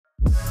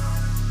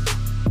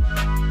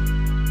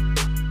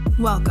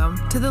Welcome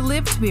to the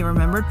Live to Be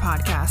Remembered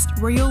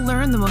podcast, where you'll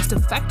learn the most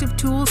effective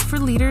tools for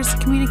leaders,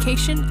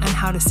 communication, and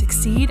how to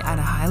succeed at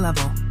a high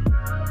level.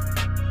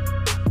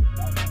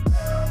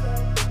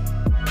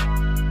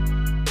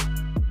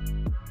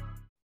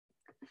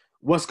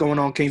 What's going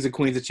on, kings and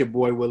queens? It's your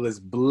boy Willis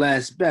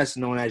Bless, best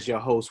known as your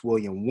host,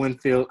 William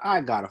Winfield. I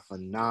got a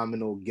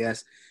phenomenal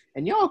guest,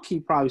 and y'all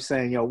keep probably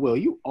saying, yo, Will,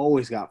 you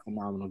always got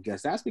phenomenal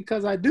guests. That's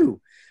because I do.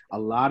 A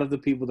lot of the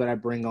people that I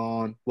bring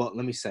on, well,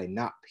 let me say,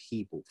 not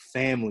people,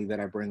 family that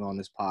I bring on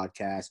this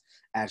podcast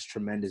adds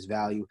tremendous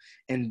value.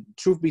 And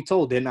truth be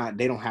told, they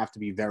don't have to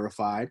be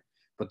verified,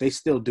 but they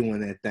still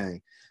doing their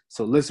thing.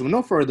 So listen, with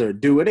no further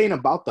ado, it ain't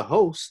about the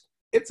host.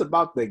 It's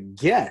about the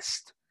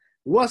guest.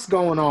 What's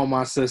going on,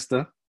 my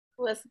sister?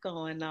 What's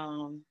going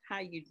on? How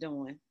you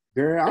doing?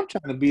 Girl, I'm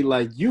trying to be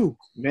like you,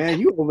 man.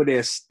 You over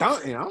there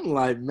stunting. I'm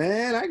like,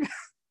 man,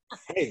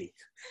 hey,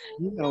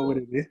 you know what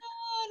it is.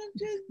 God, I'm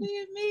just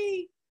being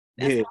me.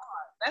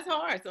 That's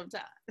hard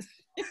sometimes.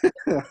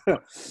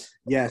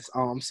 Yes,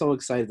 I'm so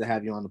excited to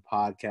have you on the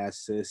podcast,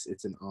 sis.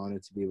 It's an honor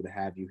to be able to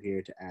have you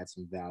here to add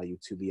some value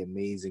to the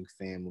amazing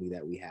family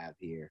that we have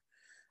here.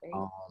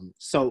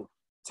 So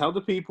tell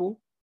the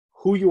people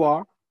who you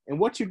are and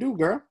what you do,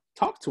 girl.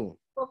 Talk to them.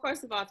 Well,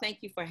 first of all, thank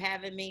you for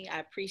having me.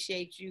 I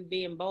appreciate you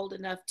being bold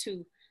enough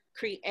to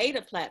create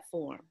a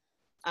platform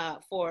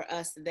for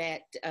us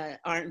that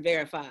aren't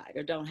verified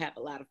or don't have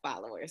a lot of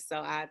followers. So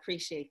I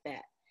appreciate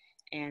that.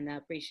 And I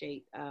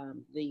appreciate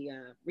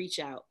the reach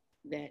out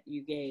that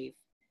you gave.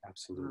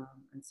 Absolutely.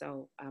 And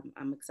so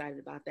I'm excited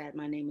about that.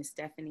 My name is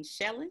Stephanie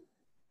Schellen.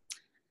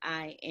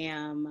 I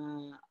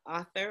am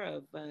author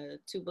of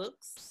 2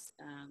 books,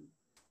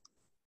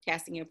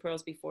 Casting Your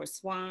Pearls Before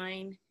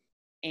Swine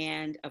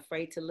and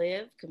Afraid to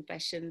Live,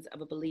 Confessions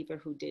of a Believer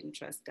Who Didn't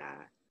Trust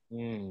God.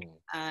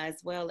 As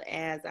well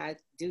as I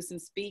do some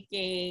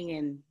speaking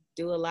and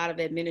do a lot of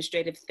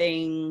administrative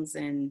things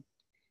and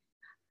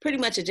pretty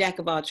much a jack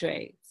of all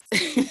trades.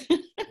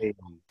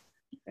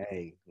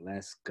 Hey,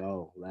 let's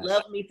go.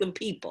 Love me some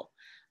people.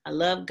 I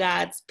love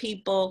God's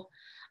people.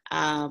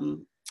 I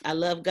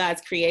love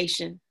God's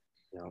creation.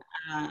 Yep.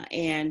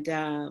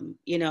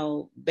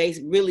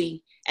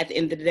 Really at the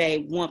end of the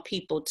day, want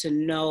people to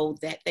know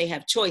that they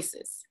have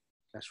choices.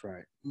 That's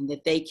right. And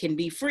that they can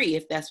be free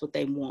if that's what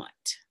they want.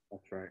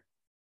 That's right.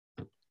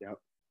 Yep.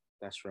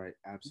 That's right.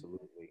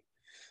 Absolutely.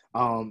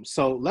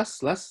 So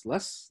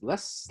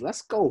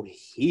let's go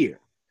here.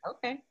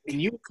 Okay. When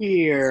you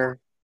hear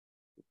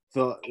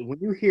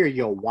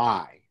your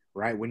why,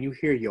 right? When you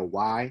hear your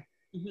why,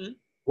 mm-hmm.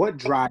 What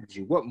drives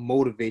you? What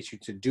motivates you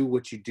to do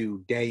what you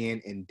do day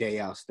in and day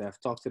out,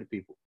 Steph? Talk to the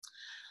people.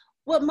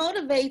 What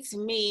motivates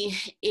me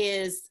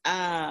is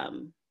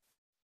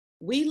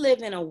we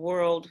live in a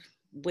world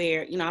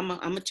where,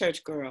 I'm a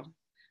church girl.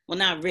 Well,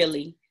 not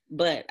really,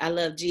 but I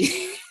love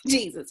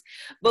Jesus.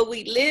 But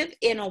we live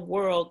in a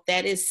world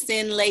that is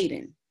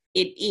sin-laden.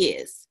 It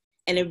is.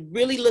 And it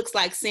really looks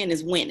like sin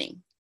is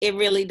winning. It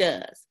really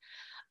does.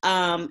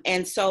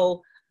 And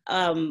so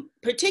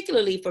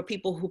particularly for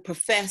people who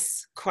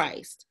profess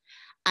Christ,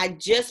 I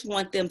just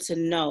want them to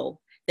know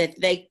that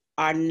they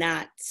are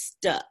not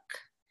stuck.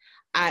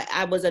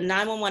 I was a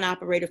 911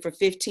 operator for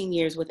 15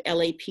 years with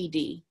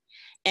LAPD,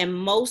 and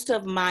most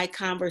of my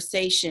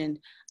conversation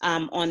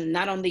not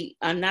on the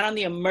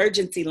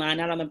emergency line,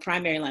 not on the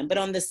primary line, but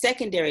on the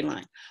secondary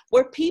line,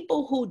 were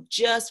people who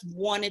just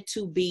wanted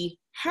to be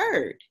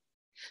heard.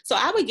 So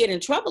I would get in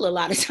trouble a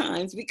lot of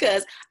times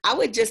because I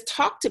would just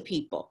talk to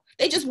people.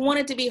 They just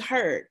wanted to be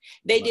heard.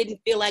 They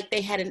didn't feel like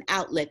they had an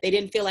outlet. They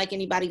didn't feel like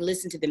anybody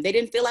listened to them. They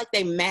didn't feel like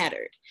they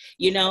mattered,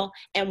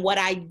 And what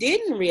I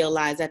didn't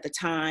realize at the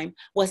time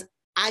was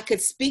I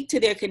could speak to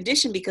their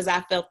condition because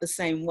I felt the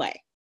same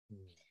way.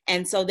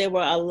 And so there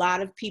were a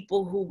lot of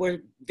people who were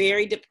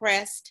very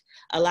depressed,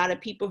 a lot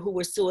of people who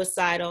were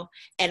suicidal,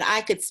 and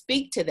I could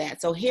speak to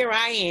that. So here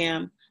I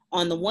am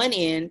on the one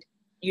end,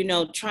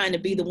 trying to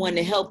be the one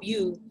to help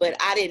you, but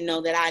I didn't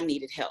know that I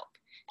needed help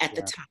at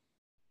the time.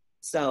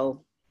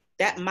 So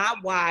that my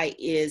why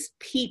is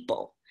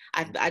people.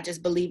 I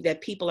just believe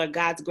that people are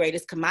God's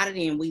greatest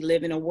commodity, and we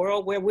live in a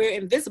world where we're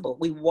invisible.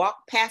 We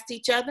walk past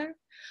each other.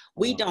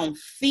 We don't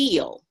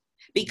feel,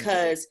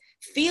 because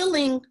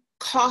feeling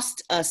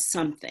costs us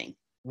something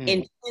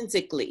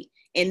intrinsically,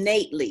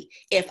 innately.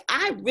 If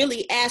I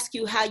really ask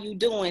you how you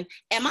doing,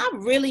 am I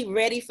really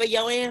ready for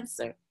your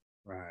answer?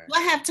 Right. Do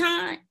I have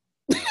time?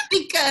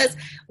 Because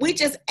we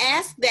just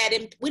ask that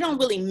and we don't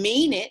really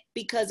mean it,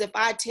 because if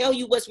I tell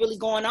you what's really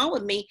going on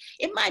with me,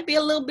 it might be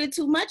a little bit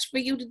too much for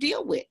you to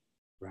deal with.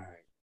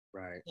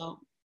 Right. So,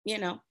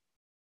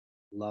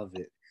 Love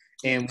it.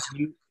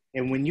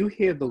 And when you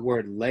hear the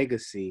word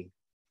legacy,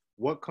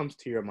 what comes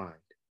to your mind?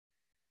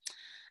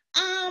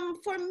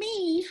 For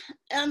me,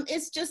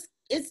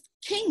 it's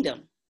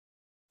kingdom.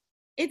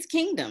 It's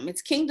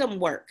kingdom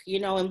work,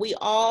 and we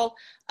all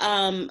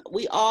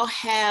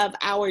have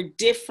our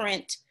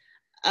different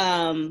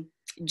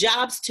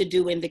jobs to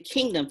do in the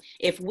kingdom.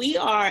 If we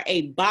are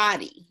a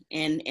body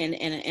and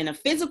a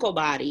physical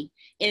body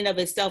in and of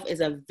itself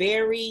is a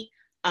very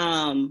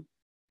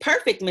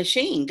perfect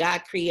machine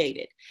God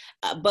created.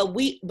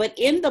 But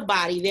in the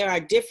body, there are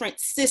different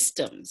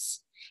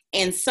systems,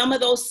 and some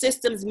of those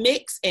systems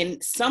mix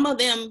and some of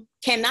them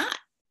cannot,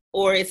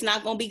 or it's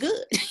not going to be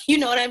good. You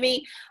know what I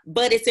mean?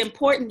 But it's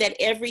important that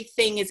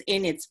everything is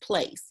in its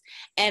place.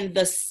 And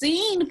the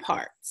seen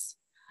parts,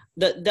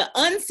 the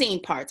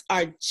unseen parts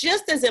are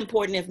just as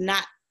important, if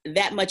not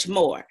that much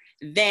more,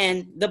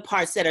 than the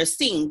parts that are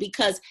seen.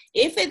 Because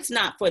if it's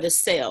not for the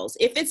cells,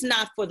 if it's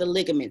not for the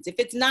ligaments, if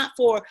it's not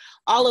for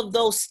all of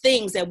those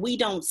things that we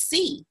don't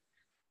see,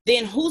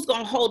 then who's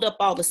going to hold up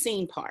all the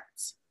seen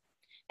parts?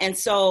 And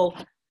so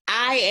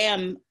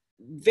I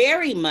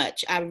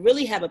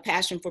really have a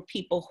passion for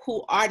people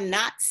who are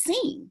not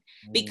seen,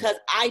 because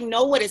I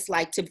know what it's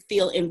like to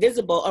feel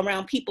invisible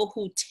around people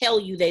who tell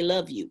you they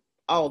love you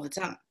all the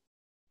time.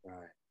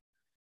 Right.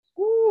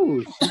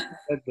 Ooh,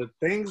 the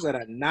things that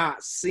are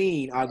not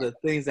seen are the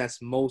things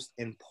that's most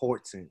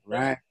important,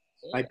 right?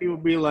 Yeah. Like people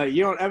be like,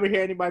 you don't ever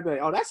hear anybody be like,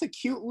 oh, that's a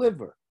cute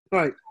liver.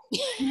 Like,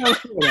 you don't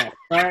hear that,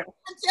 right?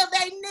 Until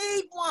they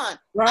need one.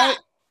 Right?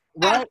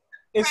 Right?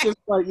 It's just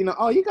like,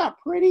 oh, you got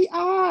pretty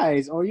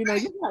eyes, or, you got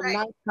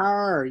nice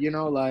hair,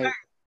 like,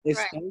 it's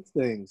those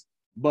things.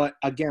 But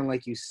again,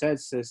 like you said,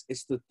 sis,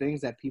 it's the things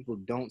that people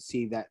don't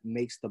see that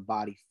makes the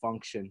body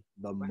function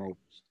the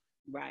most.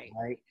 Right.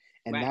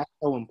 And that's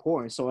so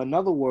important. So in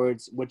other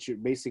words, what you're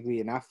basically,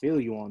 and I feel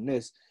you on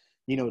this,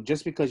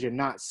 just because you're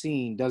not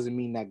seen doesn't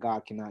mean that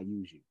God cannot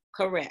use you.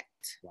 Correct.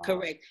 Wow.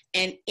 Correct.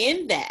 And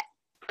in that,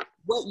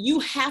 what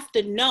you have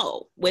to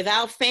know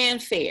without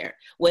fanfare,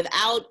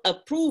 without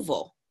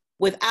approval,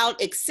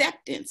 without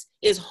acceptance,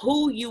 is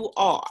who you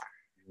are.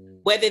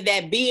 Whether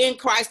that be in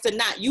Christ or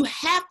not, you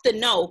have to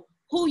know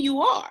who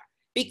you are,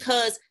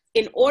 because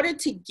in order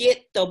to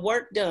get the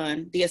work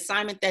done, the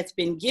assignment that's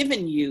been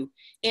given you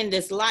in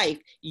this life,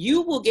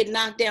 you will get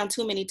knocked down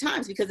too many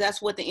times, because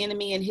that's what the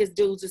enemy and his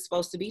dudes is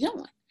supposed to be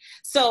doing.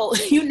 So,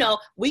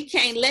 we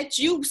can't let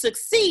you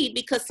succeed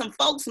because some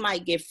folks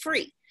might get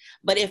free.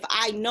 But if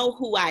I know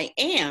who I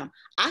am,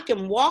 I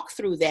can walk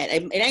through that.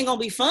 It ain't going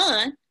to be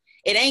fun.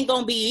 It ain't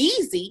going to be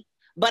easy.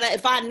 But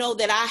if I know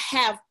that I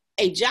have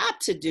a job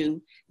to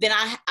do, then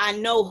I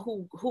know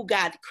who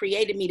God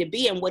created me to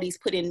be and what he's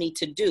put in me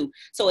to do.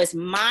 So it's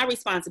my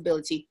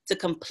responsibility to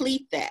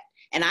complete that.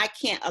 And I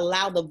can't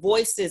allow the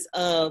voices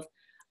of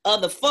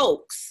other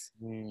folks,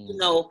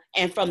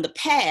 and from the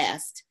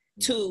past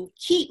to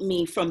keep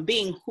me from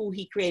being who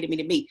he created me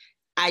to be.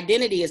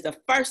 Identity is the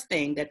first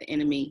thing that the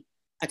enemy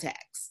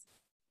attacks.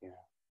 Yeah.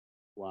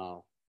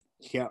 Wow.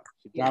 Yeah.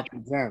 Y'all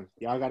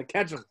got to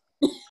catch them.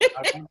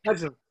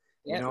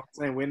 Yep. You know what I'm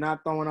saying? We're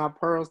not throwing our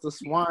pearls to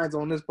swines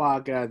on this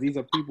podcast. These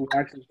are people who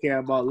actually care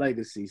about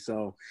legacy.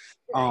 So,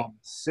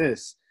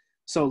 sis,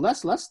 so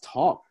let's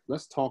talk.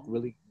 Let's talk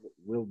really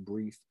real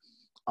brief.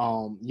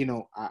 I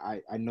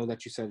know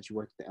that you said that you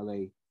worked at the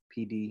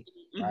LAPD,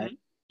 right?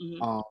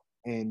 Mm-hmm.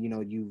 And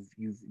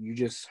you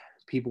just,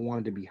 people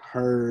wanted to be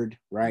heard,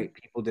 right?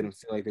 People didn't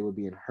feel like they were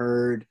being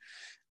heard.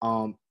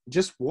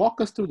 Just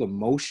walk us through the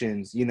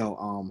motions,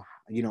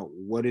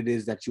 what it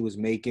is that you was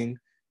making,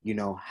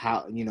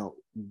 how,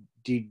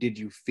 did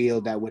you feel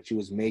that what you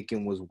was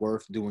making was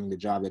worth doing the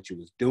job that you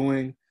was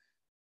doing?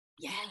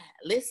 Yeah,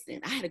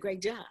 listen, I had a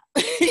great job.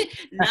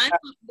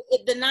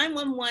 The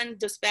 911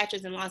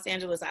 dispatchers in Los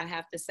Angeles, I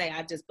have to say,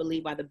 I just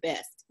believe are the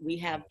best. We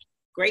have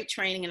great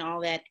training and all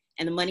that,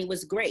 and the money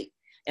was great.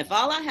 If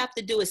all I have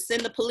to do is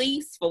send the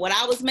police for what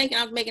I was making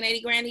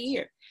 $80,000 a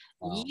year.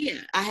 Wow. Yeah,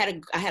 I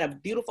had a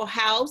beautiful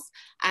house.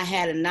 I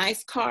had a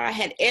nice car. I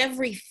had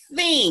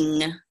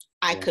everything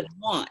I could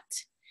want.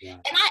 Yeah.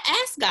 And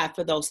I asked God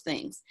for those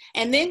things.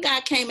 And then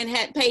God came and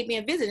had paid me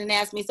a visit and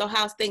asked me, so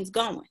how's things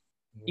going?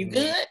 You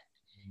good?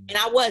 And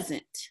I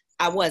wasn't.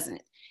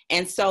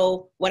 And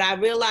so what I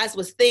realized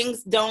was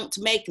things don't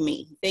make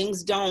me.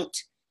 Things don't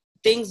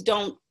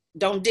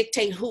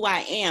dictate who I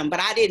am. But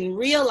I didn't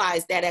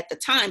realize that at the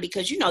time,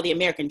 because the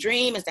American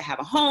dream is to have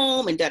a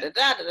home and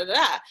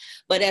da-da-da-da-da-da.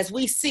 But as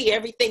we see,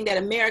 everything that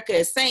America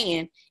is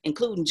saying,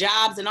 including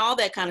jobs and all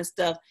that kind of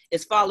stuff,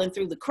 is falling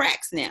through the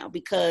cracks now,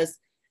 because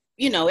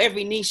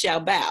every knee shall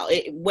bow.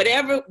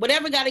 Whatever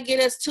got to get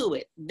us to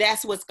it,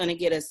 that's what's going to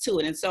get us to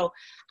it. And so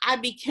I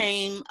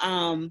became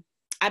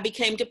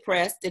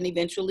depressed and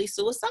eventually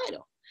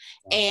suicidal.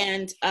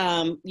 And,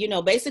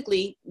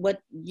 basically what,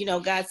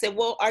 God said,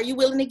 well, are you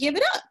willing to give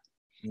it up?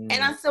 And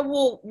I said,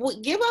 well,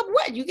 give up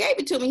what? You gave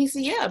it to me. He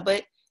said, yeah,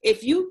 but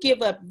if you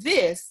give up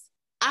this,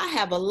 I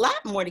have a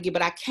lot more to give,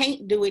 but I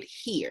can't do it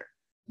here.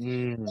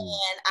 And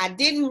I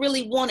didn't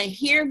really want to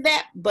hear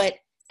that, but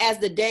as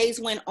the days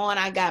went on,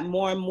 I got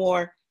more and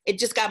more, it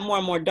just got more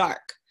and more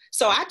dark.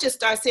 So I just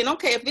started saying,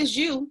 okay, if it's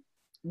you,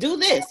 do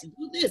this.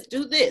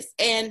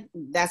 And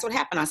that's what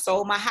happened. I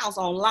sold my house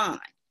online.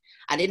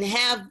 I didn't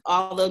have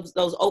all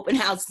those open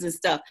houses and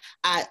stuff.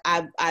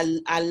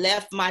 I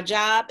left my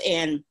job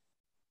and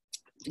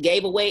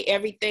gave away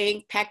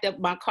everything, packed up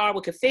my car,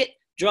 what could fit,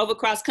 drove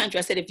across country.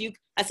 I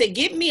said,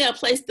 give me a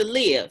place to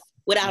live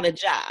without a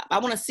job. I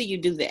want to see you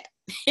do that.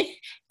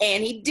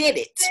 And he did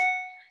it.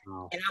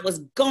 Wow. And I was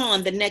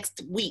gone the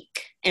next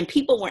week. And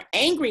people were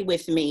angry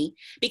with me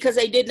because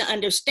they didn't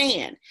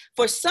understand.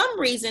 For some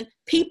reason,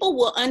 people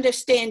will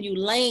understand you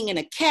laying in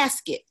a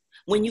casket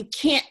when you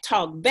can't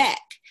talk back,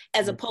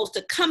 as opposed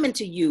to coming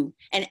to you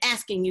and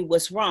asking you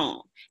what's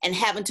wrong and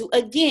having to,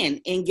 again,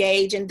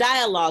 engage in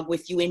dialogue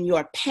with you in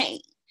your pain.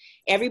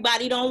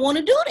 Everybody don't want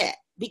to do that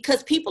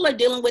because people are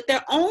dealing with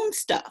their own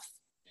stuff,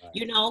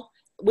 you know,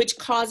 which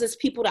causes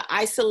people to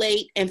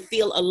isolate and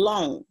feel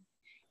alone.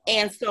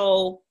 And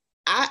so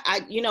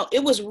I, you know,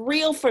 it was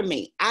real for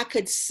me. I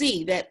could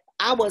see that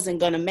I wasn't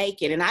going to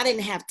make it, and I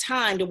didn't have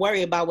time to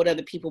worry about what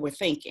other people were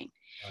thinking.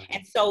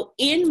 And so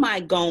in my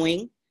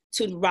going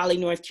to Raleigh,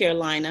 North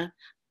Carolina,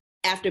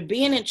 after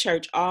being in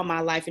church all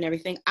my life and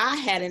everything, I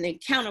had an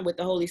encounter with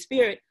the Holy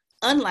Spirit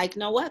unlike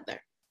no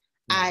other.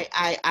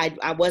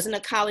 I wasn't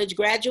a college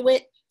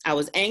graduate. I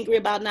was angry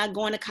about not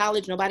going to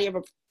college. Nobody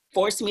ever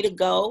forced me to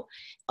go.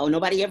 Oh,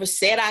 nobody ever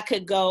said I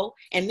could go.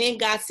 And then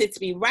God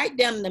sits me right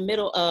down in the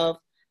middle of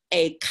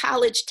a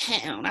college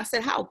town. I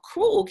said, how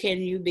cruel can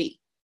you be?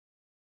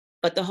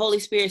 But the Holy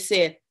Spirit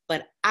said,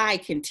 but I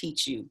can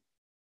teach you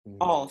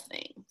all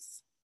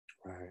things.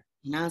 Right.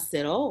 And I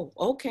said, oh,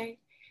 okay.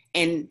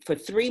 And for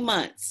 3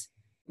 months,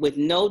 with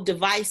no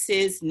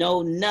devices,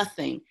 no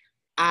nothing,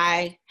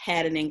 I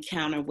had an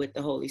encounter with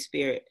the Holy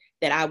Spirit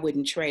that I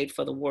wouldn't trade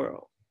for the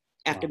world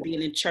after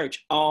being in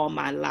church all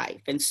my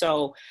life. And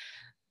so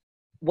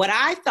what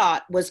I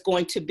thought was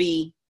going to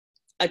be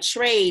a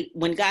trade,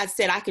 when God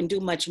said I can do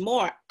much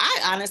more, I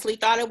honestly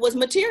thought it was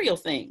material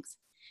things.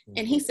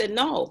 And he said,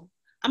 no,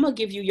 I'm going to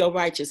give you your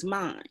righteous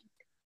mind,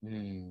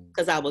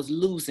 because I was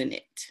losing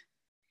it.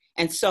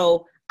 And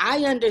so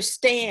I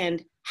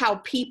understand how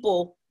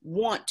people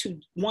want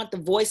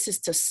the voices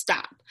to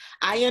stop.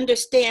 I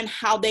understand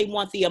how they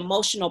want the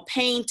emotional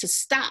pain to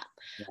stop.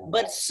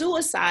 But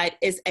suicide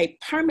is a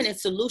permanent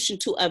solution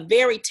to a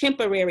very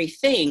temporary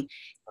thing.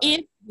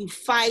 If you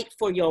fight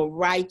for your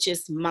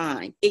righteous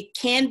mind, it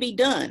can be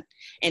done.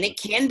 And it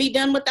can be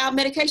done without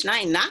medication. I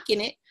ain't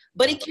knocking it,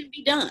 but it can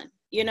be done,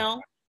 you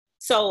know?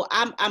 So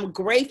I'm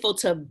grateful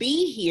to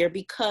be here,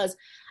 because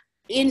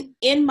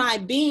in my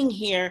being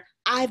here,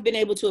 I've been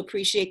able to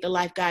appreciate the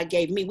life God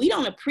gave me. We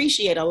don't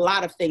appreciate a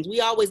lot of things.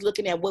 We always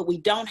looking at what we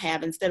don't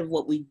have instead of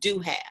what we do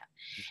have,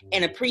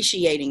 and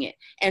appreciating it.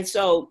 And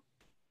so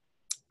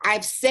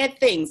I've said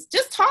things,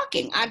 just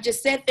talking. I've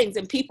just said things,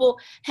 and people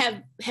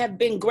have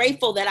been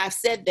grateful that I've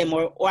said them,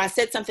 or I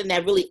said something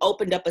that really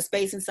opened up a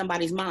space in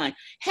somebody's mind.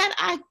 Had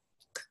I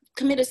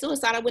committed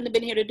suicide, I wouldn't have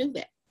been here to do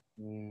that.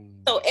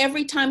 So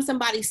every time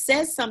somebody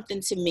says something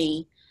to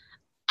me,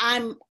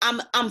 I'm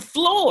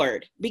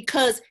floored,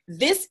 because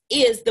this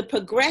is the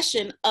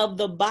progression of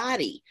the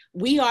body.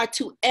 We are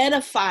to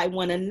edify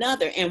one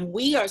another, and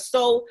we are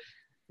so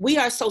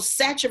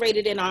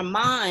saturated in our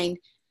mind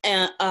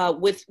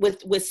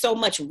with so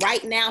much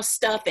right now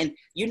stuff, and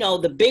you know,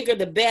 the bigger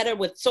the better,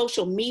 with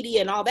social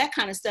media and all that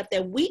kind of stuff,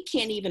 that we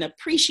can't even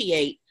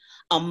appreciate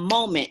a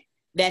moment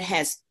that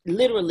has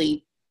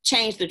literally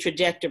changed the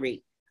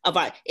trajectory of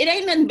our, it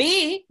ain't nothing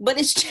big, but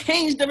it's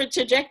changed the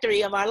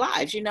trajectory of our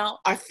lives, you know,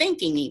 our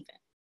thinking even.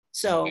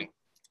 So,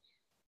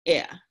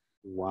 yeah.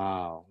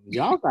 Wow.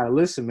 Y'all gotta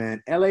listen,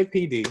 man.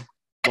 LAPD,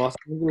 Los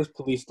Angeles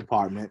Police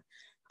Department,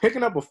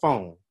 picking up a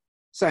phone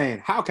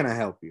saying, how can I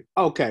help you?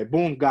 Okay,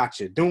 boom,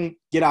 gotcha. Doom,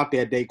 get out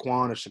there,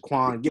 Daquan or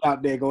Shaquan. Get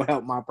out there, go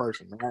help my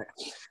person, right?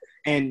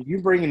 And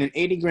you bringing in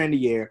 $80,000 a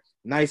year,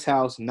 nice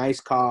house, nice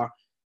car.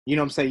 You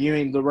know what I'm saying?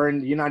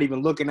 You're not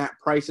even looking at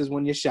prices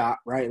when you shop,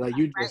 right? Like,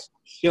 you just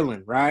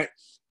chilling, right?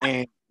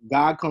 And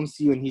God comes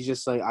to you and he's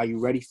just like, are you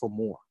ready for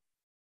more?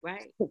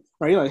 Right.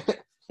 Right? You're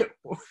like,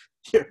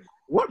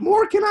 what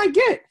more can I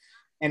get?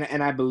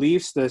 And I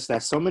believe this,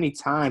 that so many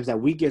times that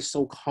we get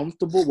so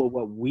comfortable with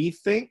what we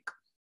think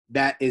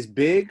that is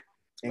big,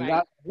 and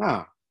God,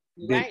 nah.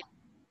 Right.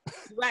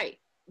 Right.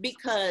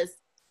 Because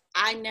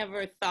I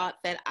never thought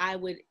that I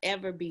would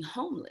ever be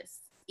homeless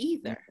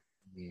either.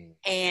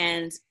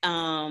 And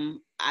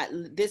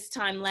this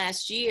time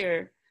last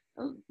year,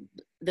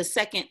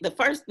 December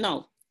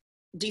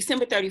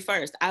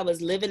 31st, I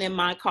was living in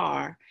my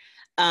car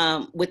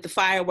with the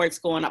fireworks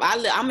going up. I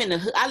live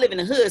in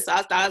the hood, so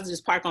I thought I was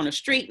just park on the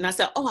street, and I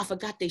said, oh, I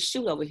forgot they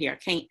shoot over here. I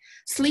can't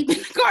sleep in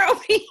the car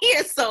over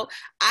here. So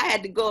I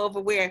had to go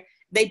over where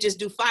they just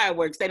do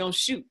fireworks. They don't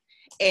shoot.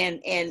 And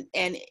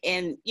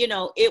you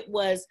know, it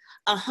was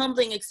a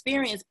humbling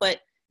experience, but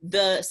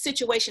the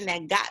situation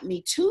that got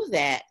me to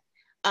that,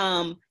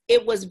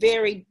 it was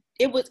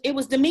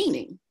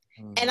demeaning.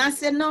 And I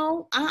said,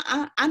 no,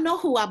 I know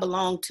who I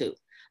belong to.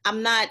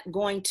 I'm not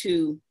going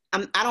to,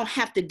 I don't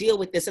have to deal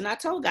with this. And I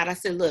told God, I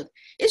said, look,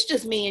 it's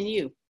just me and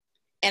you.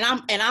 And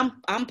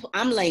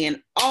I'm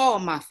laying all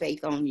my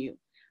faith on you.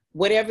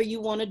 Whatever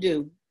you want to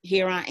do,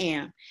 here I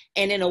am.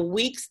 And in a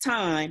week's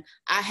time,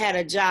 I had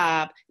a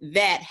job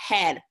that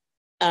had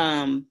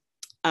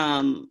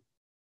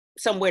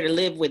somewhere to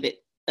live with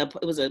it.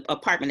 It was an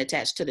apartment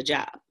attached to the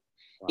job,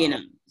 you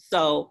know.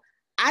 So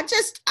I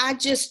just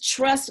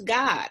trust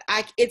God.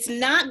 It's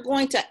not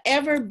going to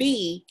ever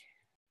be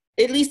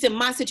at least in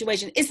my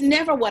situation, it's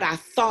never what I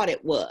thought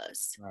it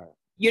was, Right.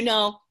 you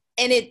know,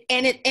 and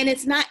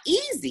it's not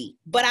easy.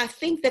 But I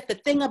think that the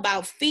thing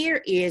about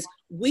fear is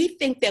we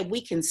think that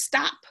we can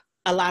stop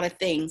a lot of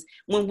things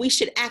when we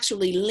should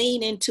actually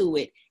lean into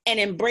it and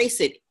embrace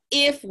it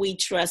if we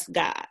trust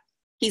God.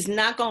 He's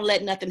not going to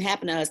let nothing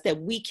happen to us that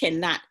we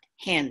cannot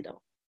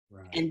handle.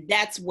 Right. And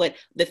that's what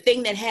the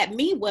thing that had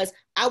me was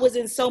I was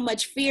in so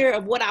much fear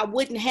of what I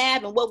wouldn't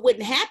have and what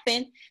wouldn't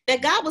happen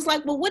that God was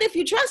like, well, what if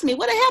you trust me?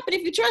 What'll happen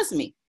if you trust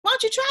me? Why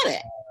don't you try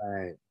that?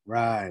 Right,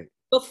 right.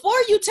 Before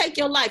you take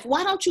your life,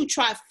 why don't you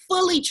try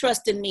fully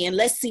trusting me and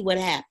let's see what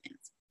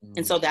happens?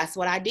 And so that's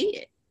what I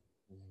did.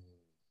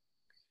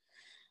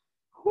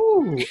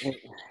 Whew.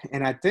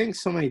 And I think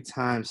so many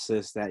times,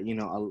 sis, that, you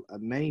know,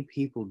 many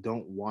people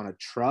don't want to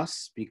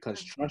trust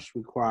because trust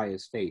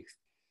requires faith.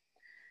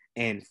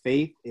 And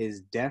faith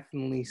is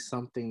definitely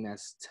something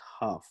that's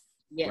tough,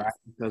 right?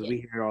 Because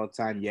we hear all the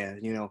time,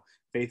 you know,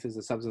 faith is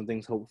the substance of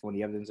things hoped for and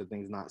the evidence of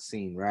things not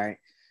seen, right?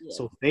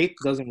 So faith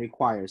doesn't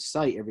require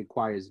sight, it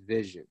requires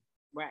vision.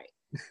 Right.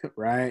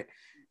 Right?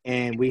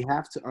 And we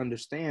have to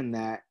understand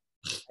that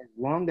as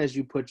long as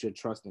you put your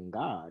trust in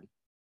God,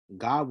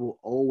 God will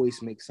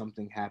always make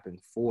something happen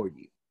for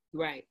you.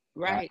 Right.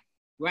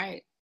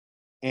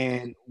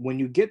 And when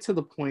you get to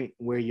the point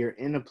where you're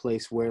in a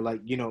place where, like,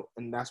 you know,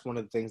 and that's one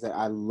of the things that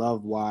I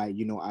love why,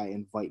 you know, I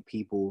invite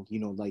people, you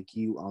know, like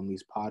you on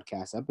these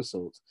podcast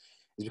episodes,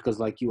 is because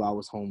like you, I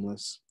was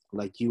homeless.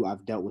 Like you,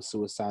 I've dealt with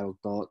suicidal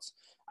thoughts.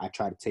 I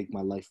tried to take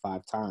my life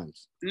 5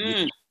 times.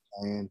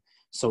 And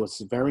so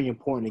it's very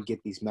important to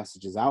get these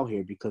messages out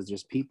here because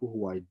there's people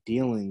who are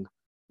dealing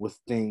with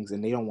things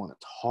and they don't want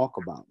to talk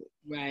about it.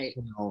 Right.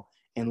 You know,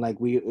 and like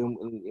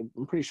I'm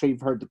pretty sure you've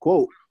heard the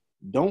quote,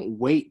 don't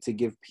wait to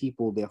give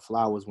people their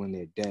flowers when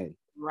they're dead.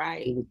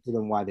 Right. Give it to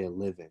them while they're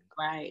living.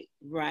 Right.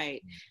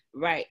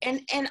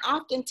 And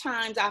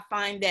oftentimes I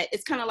find that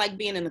it's kind of like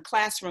being in the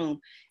classroom.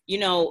 You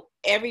know,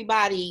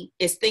 everybody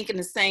is thinking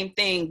the same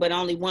thing, but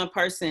only one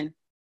person,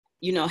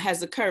 you know, has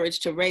the courage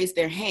to raise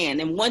their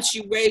hand. And once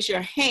you raise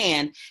your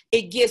hand,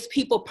 it gives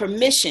people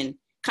permission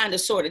kind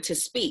of sort of to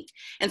speak.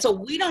 And so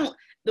we don't,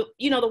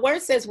 you know, the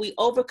word says we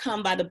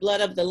overcome by the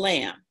blood of the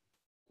Lamb,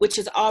 which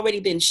has already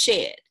been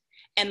shed,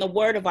 and the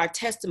word of our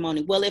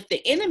testimony. Well, if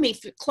the enemy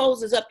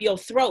closes up your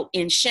throat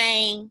in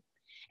shame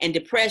and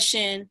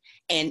depression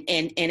and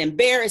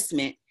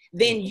embarrassment,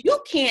 then you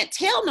can't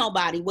tell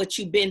nobody what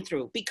you've been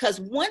through, because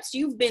once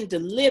you've been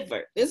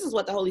delivered, this is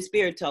what the Holy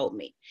Spirit told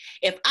me.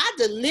 If I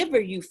deliver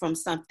you from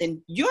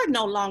something, you're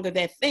no longer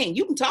that thing.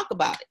 You can talk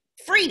about it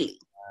freely.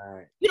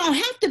 Right. You don't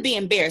have to be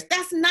embarrassed.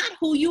 That's not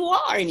who you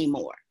are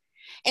anymore.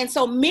 And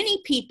so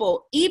many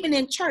people, even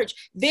in church,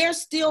 they're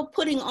still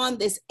putting on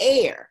this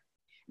air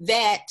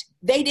that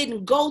they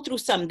didn't go through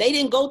something. They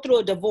didn't go through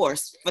a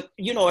divorce,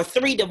 you know, or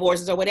 3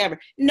 divorces or whatever.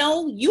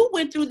 No, you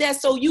went through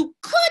that so you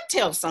could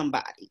tell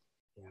somebody.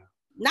 Yeah.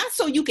 Not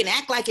so you can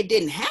act like it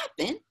didn't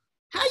happen.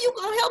 How you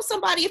going to help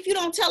somebody if you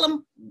don't tell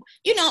them,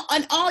 you know,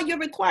 and all you're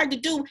required to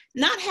do,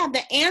 not have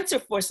the answer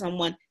for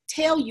someone,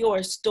 tell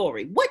your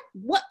story.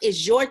 What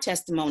is your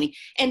testimony?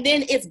 And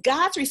then it's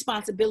God's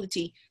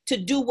responsibility to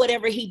do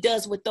whatever he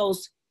does with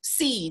those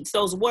seeds,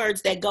 those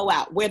words that go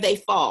out, where they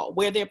fall,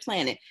 where they're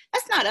planted.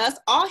 That's not us.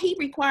 All he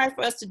required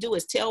for us to do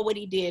is tell what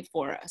he did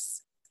for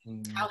us,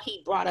 how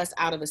he brought us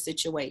out of a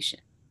situation,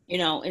 you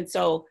know. And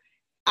so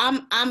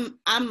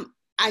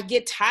I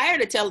get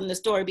tired of telling the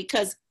story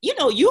because, you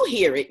know, you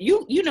hear it,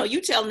 you know,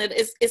 you telling it.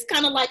 It's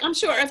kind of like, I'm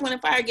sure Earth, Wind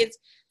 & Fire gets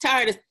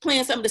tired of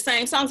playing some of the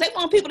same songs. They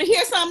want people to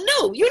hear something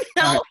new, you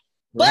know, right.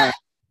 But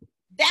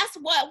that's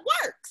what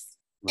works.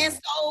 Right. And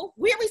so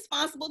we're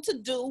responsible to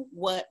do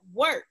what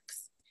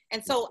works.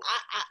 And so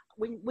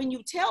when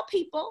you tell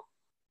people,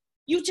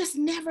 you just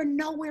never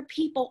know where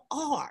people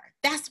are.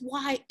 That's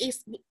why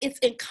it's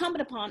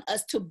incumbent upon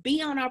us to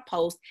be on our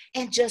post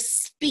and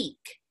just speak.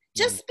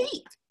 Just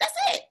speak. That's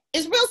it.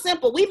 It's real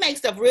simple. We make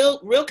stuff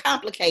real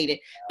complicated,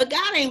 but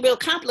God ain't real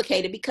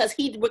complicated because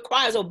he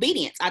requires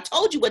obedience. I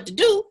told you what to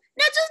do.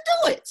 Now just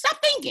do it. Stop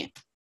thinking.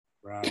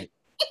 Right.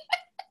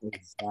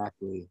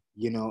 Exactly.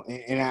 You know,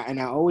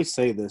 and I always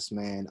say this,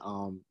 man,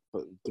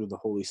 but through the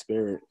Holy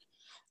Spirit,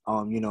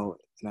 you know,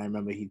 and I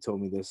remember he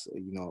told me this,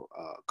 you know,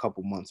 a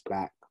couple months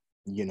back,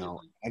 you know,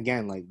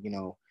 again, like, you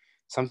know,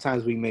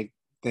 sometimes we make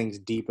things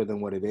deeper than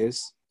what it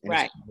is. And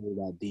right. It's not really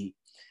that deep.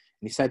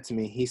 And he said to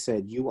me, he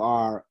said, you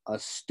are a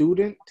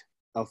student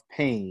of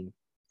pain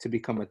to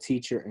become a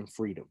teacher in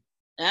freedom.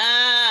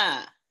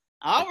 Ah,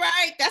 all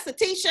right. That's a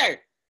t-shirt.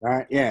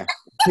 Right. Yeah.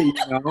 You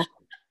know,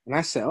 and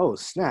I said, oh,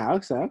 snap. I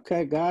said,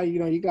 okay, God, you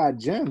know, you got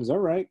gems. All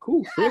right,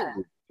 cool. Yeah.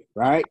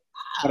 Right.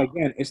 Wow. But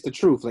again, it's the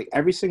truth. Like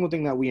every single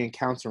thing that we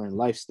encounter in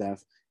life,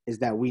 Steph, is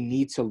that we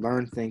need to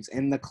learn things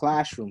in the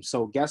classroom.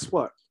 So guess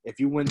what? If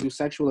you went through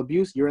sexual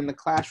abuse, you're in the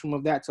classroom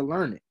of that to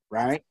learn it.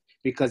 Right.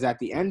 Because at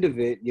the end of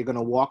it, you're going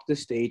to walk the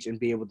stage and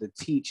be able to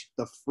teach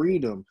the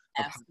freedom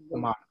of how to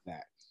come out of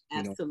that.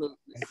 Absolutely.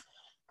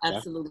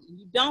 Absolutely.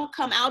 You don't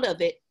come out of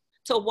it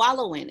to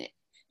wallow in it.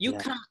 You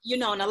come, you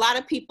know, and a lot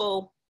of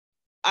people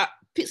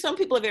some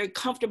people are very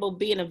comfortable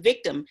being a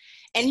victim.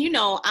 And, you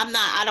know, I'm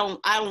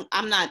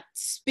not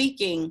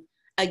speaking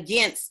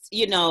against,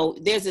 you know,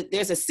 there's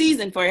a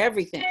season for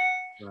everything,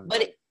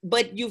 right.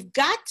 But you've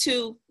got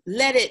to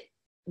let it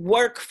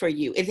work for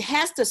you. It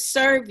has to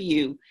serve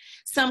you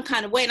some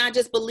kind of way. And I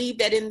just believe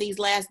that in these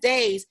last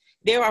days,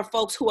 there are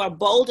folks who are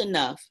bold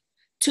enough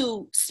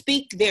to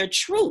speak their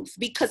truth,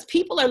 because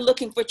people are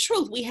looking for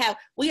truth.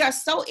 We are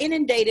so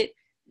inundated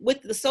with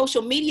the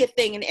social media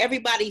thing, and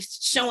everybody's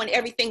showing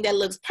everything that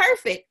looks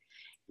perfect,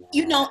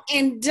 you know,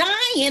 and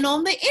dying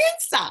on the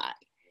inside,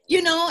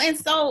 you know. And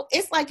so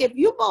it's like, if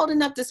you're bold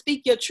enough to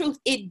speak your truth,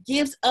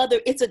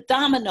 it's a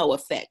domino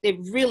effect. It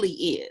really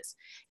is.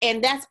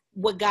 And that's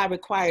what God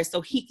requires, so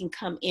he can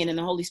come in, and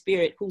the Holy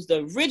Spirit, who's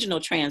the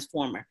original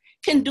transformer,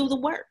 can do the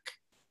work.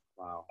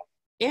 Wow.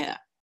 Yeah.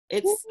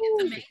 It's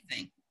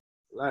amazing.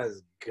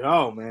 Let's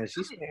go, man.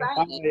 She's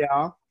fire,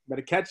 y'all.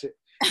 Better catch it.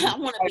 I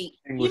want to be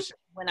empty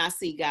when I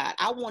see God.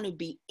 I want to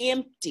be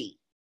empty.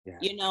 Yeah.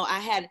 You know,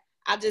 I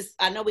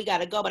know we got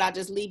to go, but I'll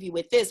just leave you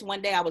with this.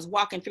 One day I was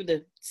walking through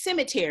the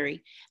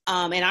cemetery,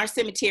 and our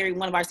cemetery,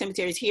 one of our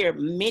cemeteries here,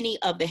 many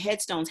of the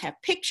headstones have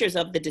pictures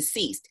of the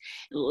deceased.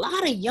 A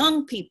lot of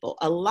young people.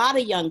 I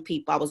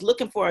was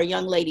looking for a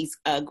young lady's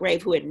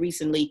grave who had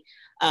recently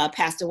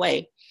passed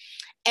away.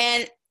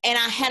 And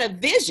I had a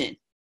vision,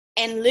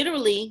 and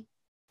literally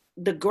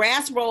the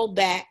grass rolled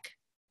back,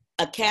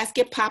 a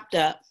casket popped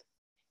up,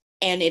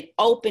 and it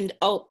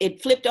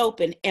flipped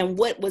open, and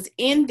what was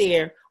in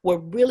there were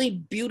really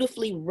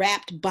beautifully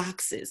wrapped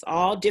boxes,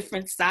 all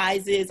different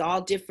sizes,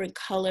 all different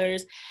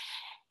colors,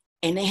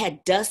 and they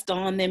had dust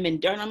on them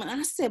and dirt on them. And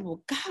I said,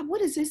 well, God,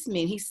 what does this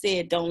mean? He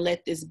said, don't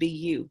let this be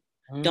you.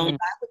 Don't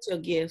die with your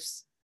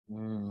gifts.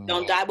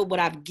 Don't die with what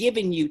I've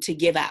given you to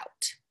give out.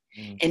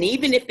 And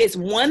even if it's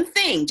one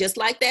thing, just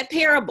like that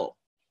parable,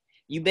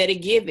 you better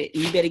give it.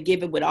 You better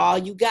give it with all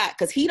you got,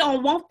 because he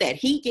don't want that.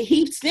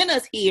 He sent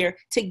us here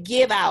to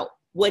give out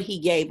what he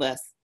gave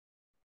us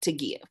to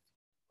give.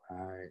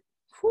 Right.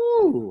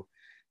 Whew.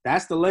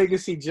 That's the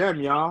legacy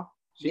gem, y'all.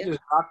 She just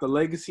dropped the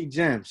legacy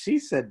gem. She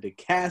said the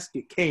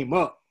casket came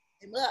up,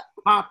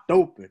 popped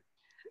open,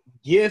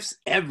 gifts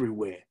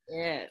everywhere.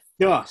 Yes.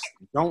 Just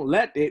don't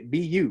let it be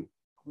you.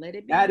 Let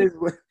it be.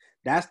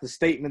 That's the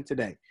statement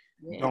today.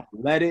 Yeah. Don't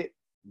let it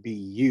be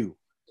you.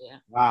 Yeah.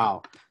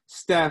 Wow.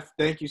 Steph,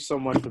 thank you so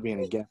much for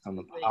being a guest on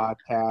the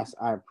podcast.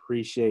 I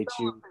appreciate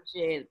you. I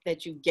appreciate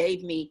that you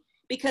gave me,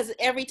 because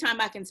every time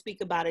I can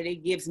speak about it,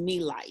 it gives me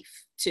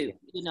life too.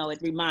 You know, it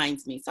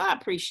reminds me. So I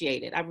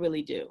appreciate it. I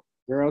really do.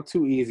 Girl,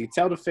 too easy.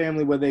 Tell the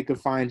family where they can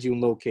find you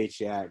and locate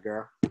you at,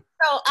 girl.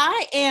 So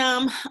I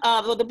am,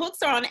 the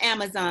books are on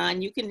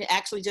Amazon. You can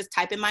actually just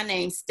type in my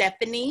name,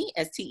 Stephanie,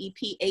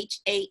 Stephanie,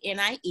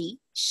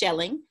 Schelling,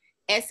 Shelling,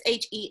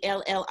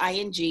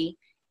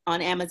 on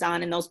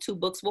Amazon, and those two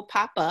books will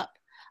pop up.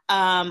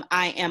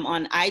 I am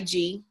on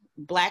IG.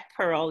 Black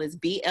Pearl is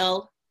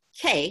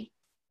BLKPEARL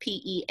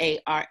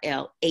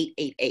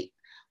 888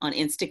 on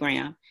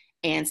Instagram,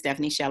 and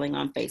Stephanie Schelling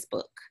on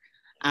Facebook.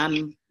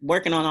 I'm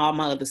working on all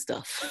my other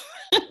stuff.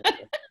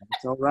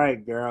 It's all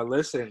right, girl.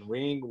 Listen,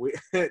 we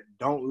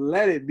don't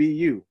let it be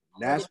you.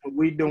 That's what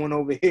we doing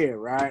over here,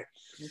 right?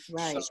 That's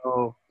right.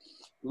 So,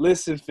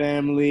 listen,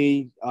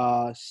 family.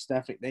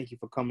 Stephanie, thank you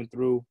for coming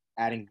through,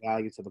 adding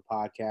value to the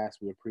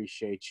podcast. We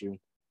appreciate you.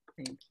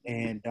 Thank you.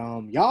 And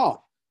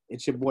y'all,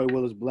 it's your boy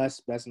Will is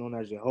Blessed, best known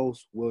as your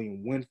host,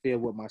 William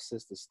Winfield, with my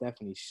sister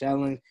Stephanie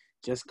Schelling.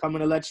 Just coming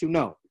to let you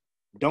know,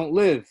 don't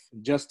live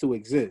just to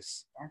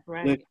exist. That's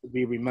right. Live to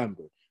be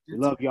remembered. We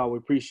love y'all. We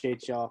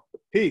appreciate y'all.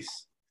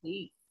 Peace.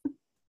 Peace.